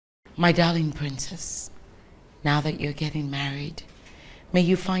My darling princess, now that you're getting married, may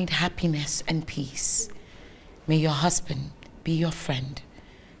you find happiness and peace. May your husband be your friend,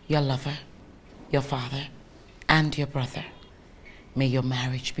 your lover, your father, and your brother. May your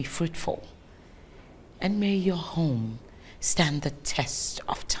marriage be fruitful, and may your home stand the test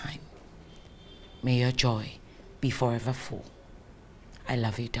of time. May your joy be forever full. I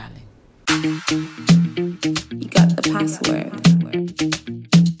love you, darling. You got the password.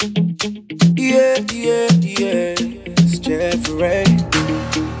 Yeah, it's Jeffrey.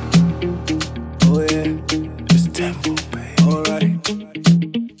 Oh yeah, it's tempo, baby. Alright.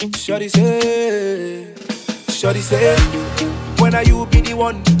 Shorty say, when are you be the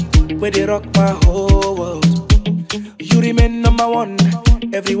one where they rock my whole world? You remain number one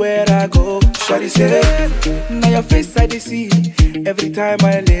everywhere I go. Shorty say, now your face I see every time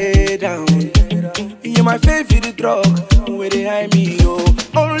I lay down. You're my favorite drug, where they hide me, oh.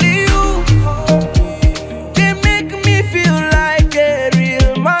 Only you, they make me feel like a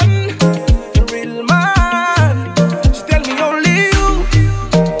real man, a real man. She tell me only you,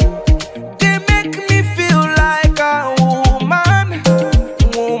 they make me feel like a woman,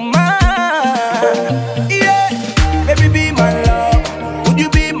 woman. Yeah, baby be my love, would you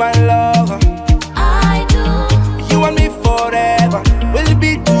be my lover? I do. You and me forever, we'll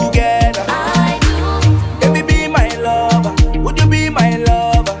be together. I do. Baby be my lover, would you be my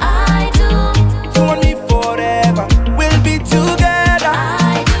lover? I do. You and me forever, we'll be together.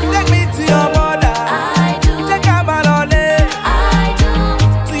 I do. Take me to your mother, I do. take a malole. I do.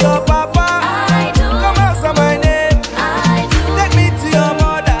 To your papa, I do. come answer my name. I do. Take me to your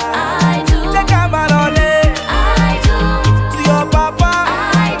mother, I do. take a malole. I do. To your papa,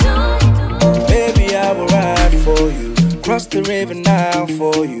 I do. baby I will ride for you, cross the river now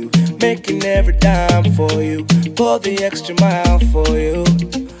for you, making every dime for you, go the extra mile for you.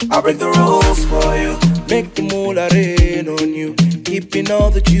 I'll break the rules for you, make the moolah rain on you, keeping all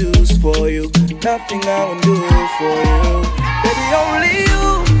the juice for you, nothing I won't do for you. Baby, only you,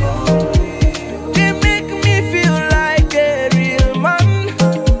 they make me feel like a real man,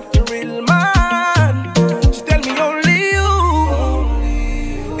 a real man. She tell me only you,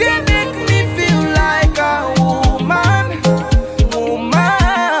 they make me feel like a woman,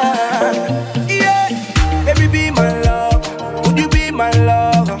 woman. Yeah, baby be my love, would you be my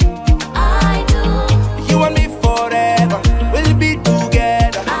lover? I do. You and me forever, we'll be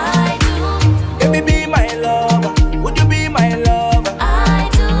together. I do. Baby be my lover, would you be my lover? I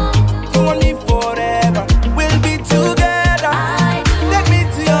do. You and me forever, we'll be together. I do. Take me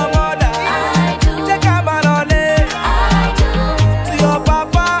to your mother, I do. take a malole. I do. To your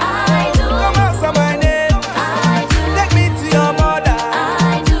papa, I do. come answer my name. I do. Take me to your mother, I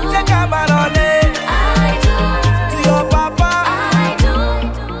do. take a malole. I do. To your papa, I do.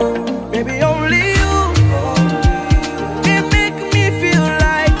 baby only you, they make me feel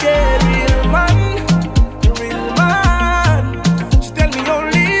like a real man, a real man. She tell me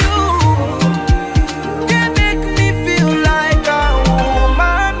only you, they make me feel like a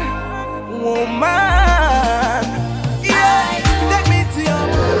woman, woman. Yeah, take me to your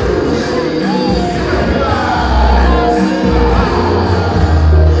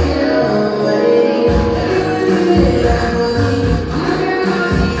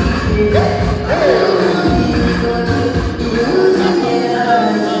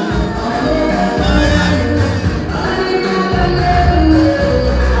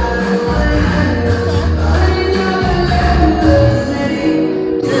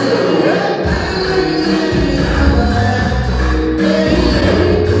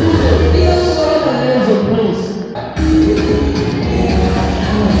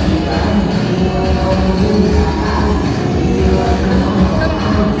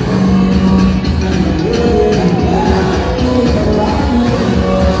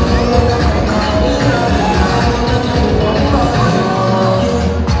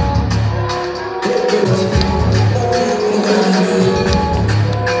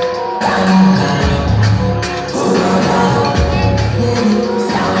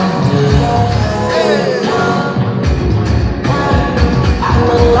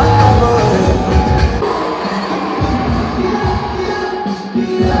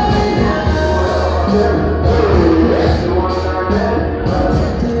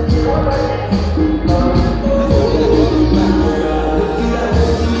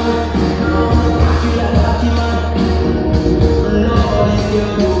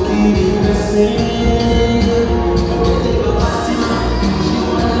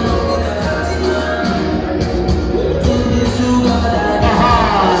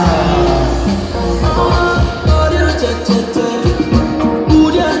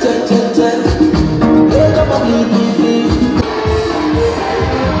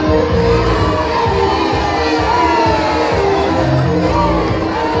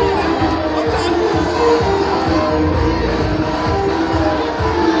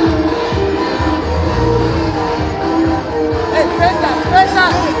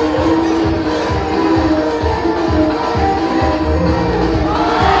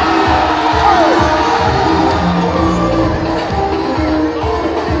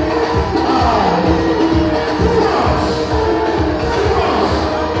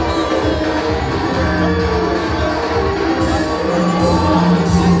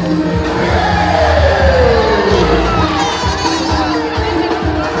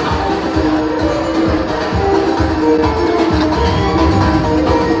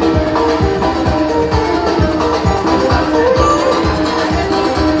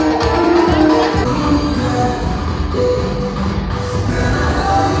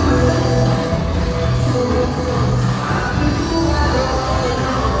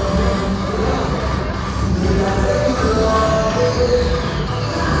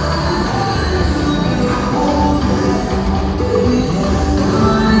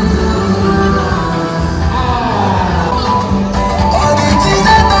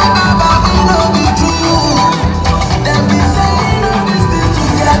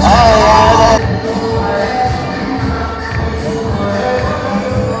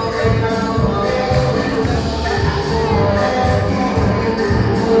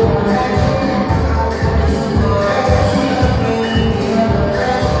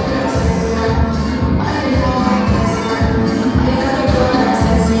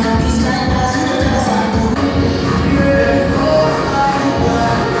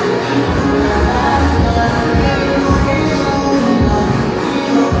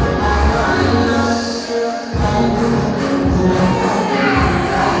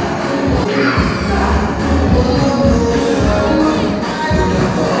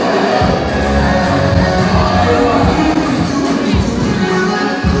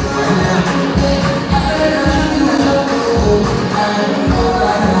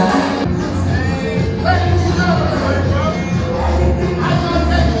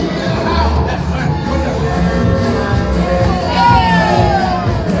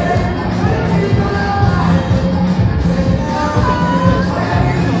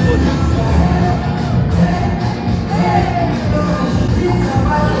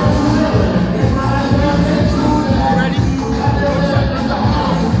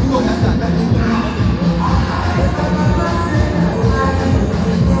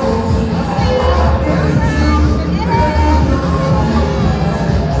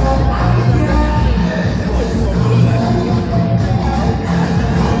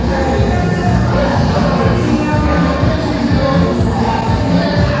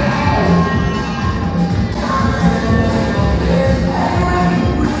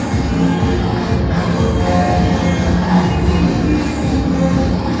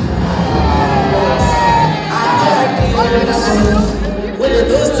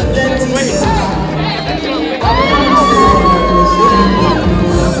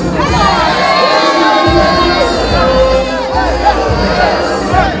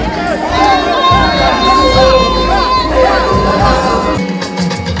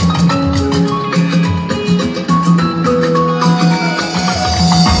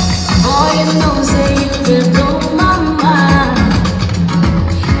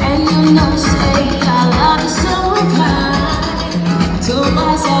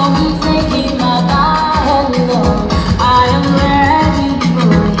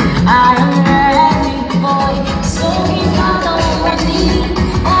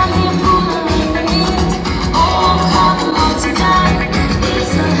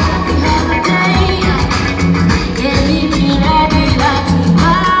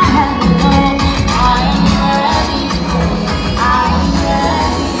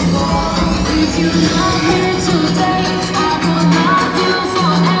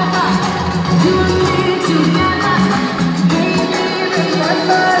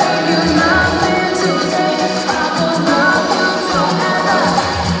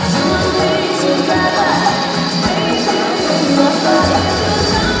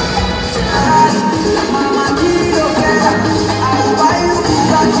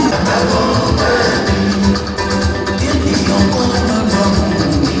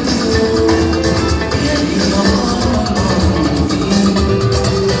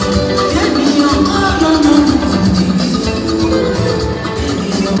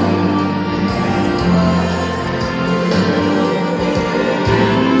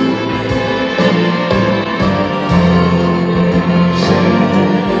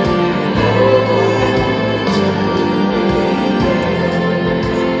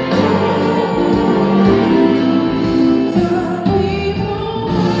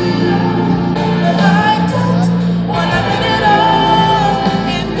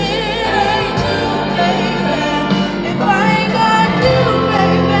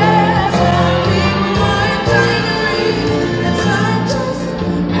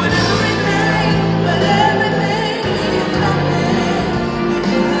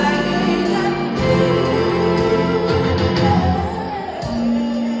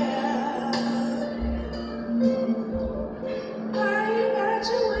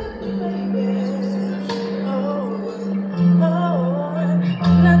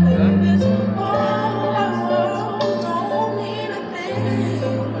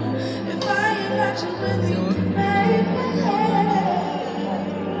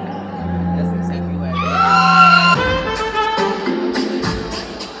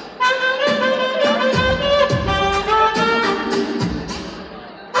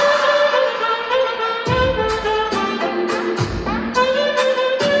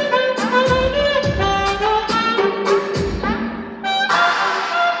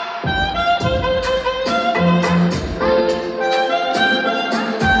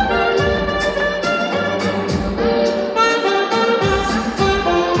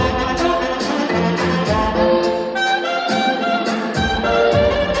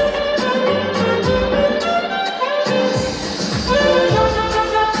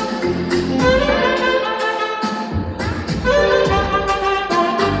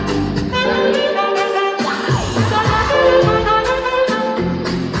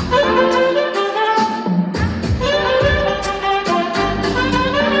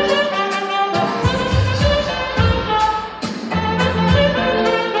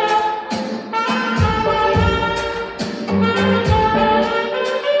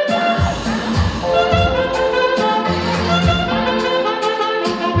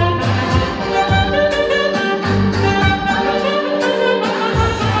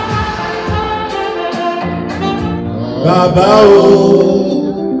Bàbá o,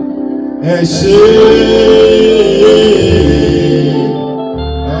 ẹ ṣé.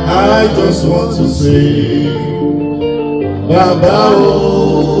 I just want to say, Bàbá o,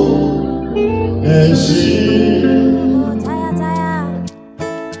 ẹ ṣé.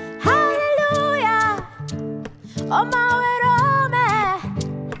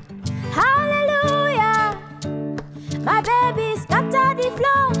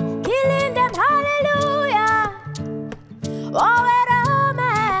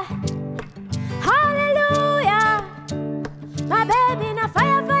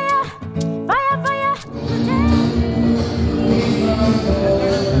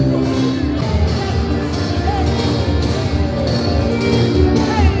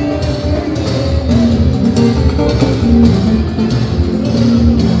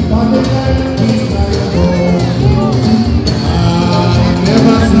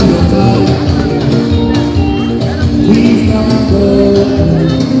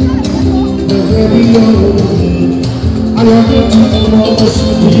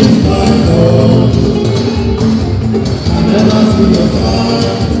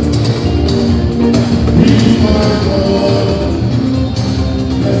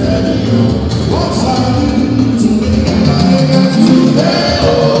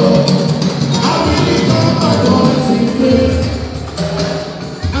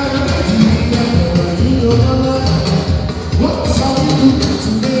 What shall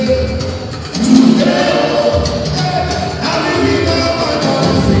we do?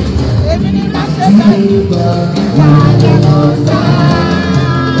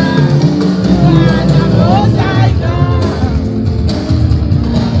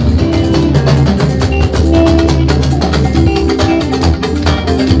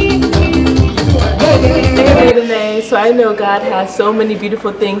 I know God has so many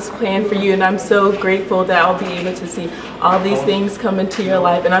beautiful things planned for you, and I'm so grateful that I'll be able to see all these things come into your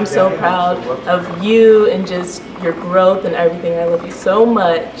life, and I'm so proud of you and just your growth and everything. I love you so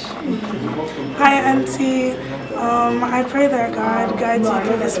much. Hi, Auntie. I pray that God guides you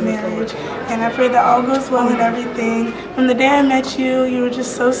through this marriage, and I pray that all goes well in everything. From the day I met you, you were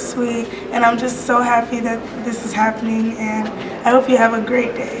just so sweet, and I'm just so happy that this is happening, and I hope you have a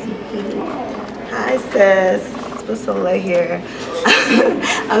great day. Hi, sis. It's Basula here.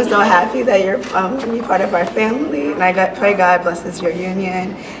 I'm so happy that you're part of our family, and I pray God blesses your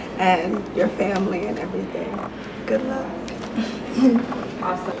union and your family and everything. Good luck.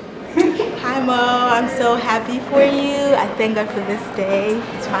 Awesome. Hi Mo, I'm so happy for you. I thank God for this day.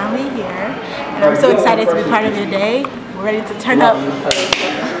 It's finally here. And I'm so excited to be part of your day. We're ready to turn up.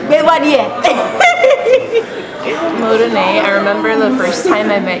 Wait, what yet? Modene, I remember the first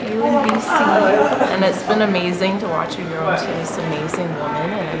time I met you in BC, and it's been amazing to watch you grow into this amazing woman,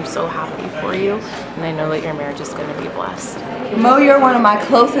 and I'm so happy for you, and I know that your marriage is going to be blessed. Mo, you're one of my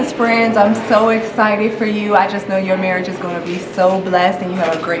closest friends. I'm so excited for you. I just know your marriage is going to be so blessed, and you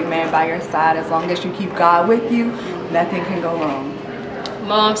have a great man by your side. As long as you keep God with you, nothing can go wrong.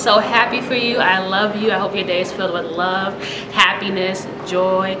 Mo, I'm so happy for you. I love you. I hope your day is filled with love, happiness,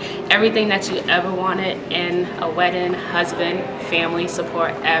 joy, everything that you ever wanted in a wedding, husband, family,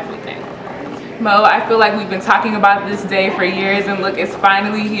 support, everything. Mo, I feel like we've been talking about this day for years, and look, it's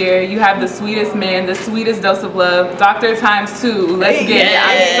finally here. You have the sweetest man, the sweetest dose of love. Doctor times 2. Let's get it.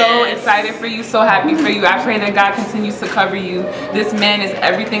 I'm so excited for you, so happy for you. I pray that God continues to cover you. This man is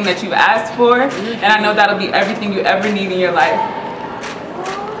everything that you've asked for, and I know that'll be everything you ever need in your life.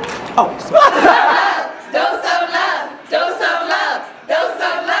 Oh, sorry. Don't stop.